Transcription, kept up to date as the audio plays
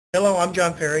Hello, I'm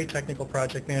John Perry, Technical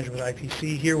Project Manager with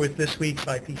IPC, here with this week's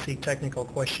IPC Technical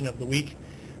Question of the Week.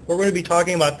 What we're going to be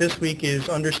talking about this week is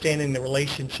understanding the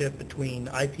relationship between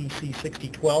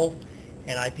IPC-6012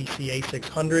 and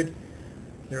IPC-A-600.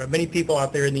 There are many people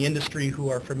out there in the industry who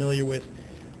are familiar with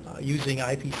using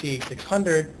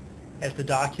IPC-A-600 as the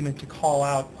document to call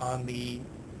out on the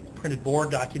printed board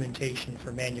documentation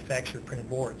for manufactured printed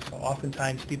boards. So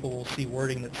oftentimes people will see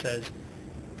wording that says,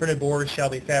 printed boards shall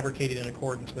be fabricated in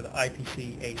accordance with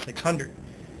IPC-A-600.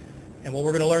 And what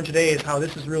we're going to learn today is how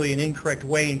this is really an incorrect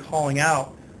way in calling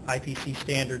out IPC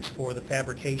standards for the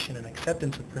fabrication and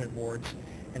acceptance of printed boards,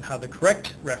 and how the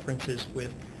correct reference is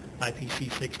with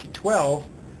IPC-6012,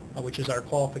 which is our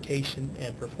qualification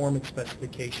and performance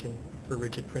specification for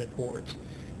rigid printed boards.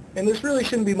 And this really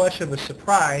shouldn't be much of a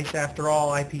surprise. After all,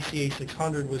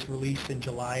 IPC-A-600 was released in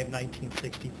July of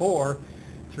 1964,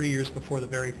 3 years before the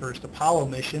very first Apollo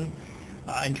mission,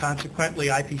 and consequently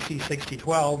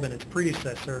IPC-6012 and its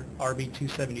predecessor,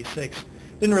 RB-276,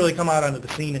 didn't really come out onto the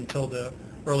scene until the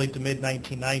early to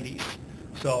mid-1990s.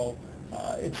 So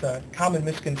it's a common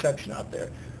misconception out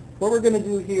there. What we're going to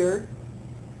do here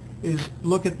is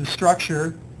look at the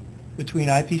structure between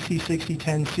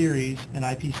IPC-6010 series and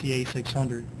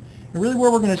IPC-A-600. And really where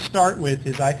we're going to start with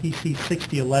is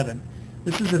IPC-6011.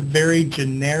 This is a very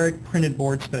generic printed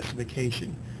board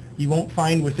specification. You won't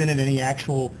find within it any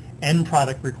actual end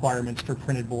product requirements for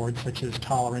printed boards, such as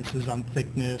tolerances on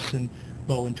thickness and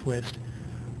bow and twist.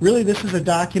 Really, this is a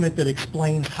document that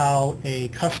explains how a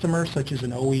customer, such as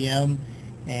an OEM,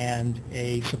 and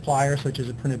a supplier, such as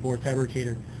a printed board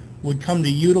fabricator, would come to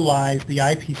utilize the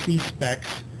IPC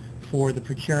specs for the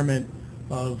procurement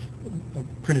of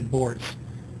printed boards.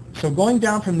 So going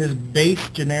down from this base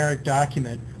generic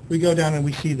document, we go down and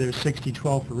we see there's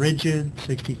 6012 for rigid,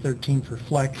 6013 for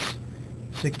flex,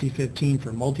 6015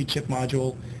 for multi-chip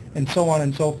module, and so on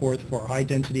and so forth for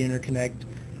high-density interconnect,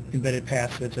 embedded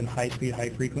passives, and high-speed,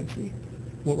 high-frequency.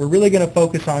 What we're really going to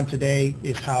focus on today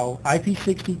is how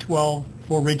IP-6012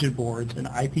 for rigid boards and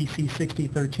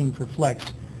IPC-6013 for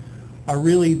flex are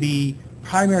really the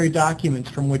primary documents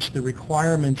from which the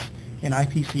requirements in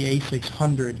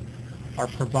IPC-A-600 are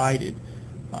provided.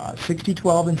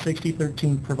 6012 and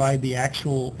 6013 provide the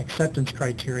actual acceptance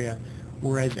criteria,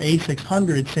 whereas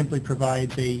A600 simply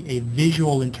provides a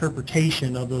visual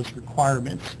interpretation of those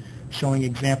requirements, showing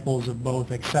examples of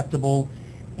both acceptable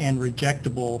and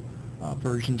rejectable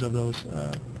versions of those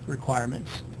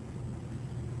requirements.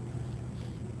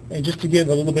 And just to give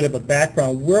a little bit of a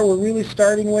background, where we're really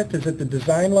starting with is at the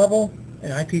design level,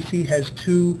 and IPC has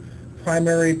two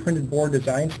primary printed board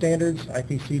design standards,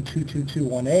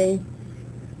 IPC-2221A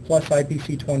plus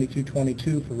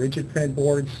IPC-2222 for rigid printed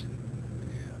boards.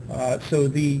 So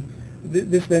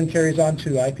this then carries on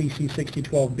to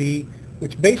IPC-6012B,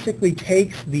 which basically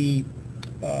takes the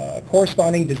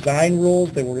corresponding design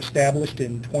rules that were established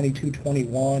in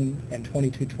 2221 and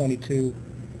 2222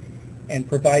 and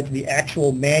provides the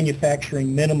actual manufacturing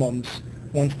minimums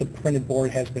once the printed board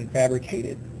has been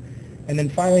fabricated. And then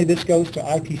finally this goes to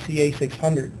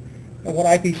IPC-A-600. And what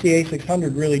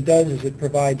IPC-A-600 really does is it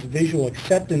provides visual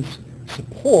acceptance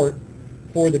support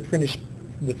for the finished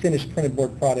printed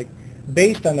board product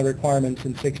based on the requirements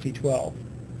in 6012.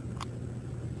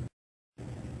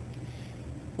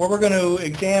 What we're going to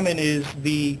examine is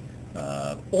the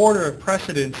order of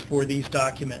precedence for these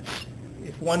documents.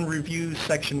 If one reviews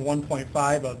section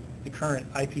 1.5 of the current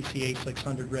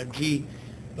IPC-A-600 Rev G,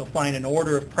 you'll find an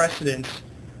order of precedence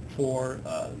for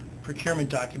procurement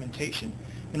documentation.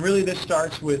 And really this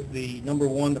starts with the number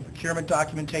one, the procurement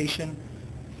documentation,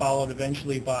 followed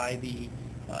eventually by the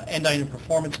end item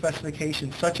performance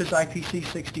specifications such as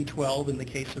IPC-6012 in the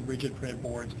case of rigid printed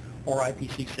boards, or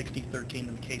IPC-6013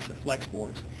 in the case of flex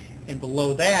boards. And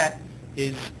below that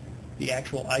is the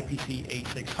actual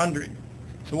IPC-A-600.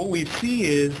 So what we see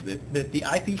is that the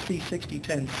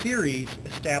IPC-6010 series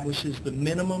establishes the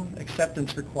minimum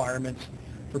acceptance requirements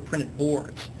for printed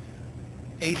boards.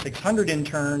 A600 in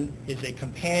turn is a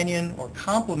companion or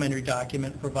complementary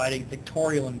document providing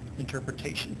pictorial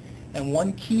interpretation. And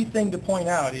one key thing to point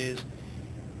out is,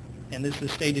 and this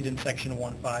is stated in section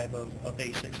 1.5 of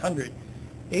A600,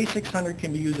 A600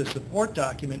 can be used as a support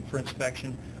document for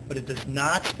inspection, but it does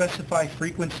not specify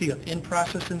frequency of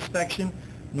in-process inspection,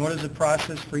 nor does it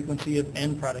process frequency of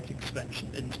end product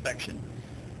inspection.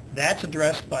 That's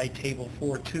addressed by Table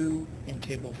 4.2 and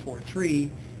Table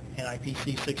 4.3 in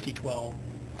IPC-6012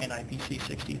 and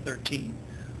IPC-6013.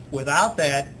 Without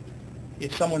that,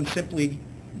 if someone simply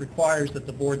requires that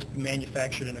the boards be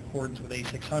manufactured in accordance with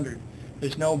A600,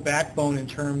 there's no backbone in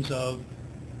terms of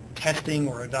testing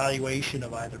or evaluation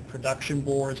of either production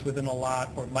boards within a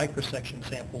lot or microsection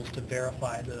samples to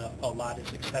verify that a lot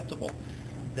is acceptable.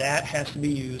 That has to be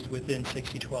used within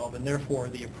 6012, and therefore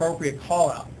the appropriate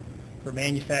call-out for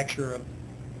manufacture of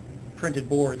printed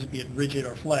boards, be it rigid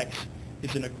or flex,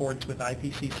 is in accordance with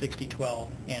IPC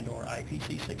 6012 and or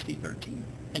IPC 6013.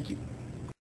 Thank you.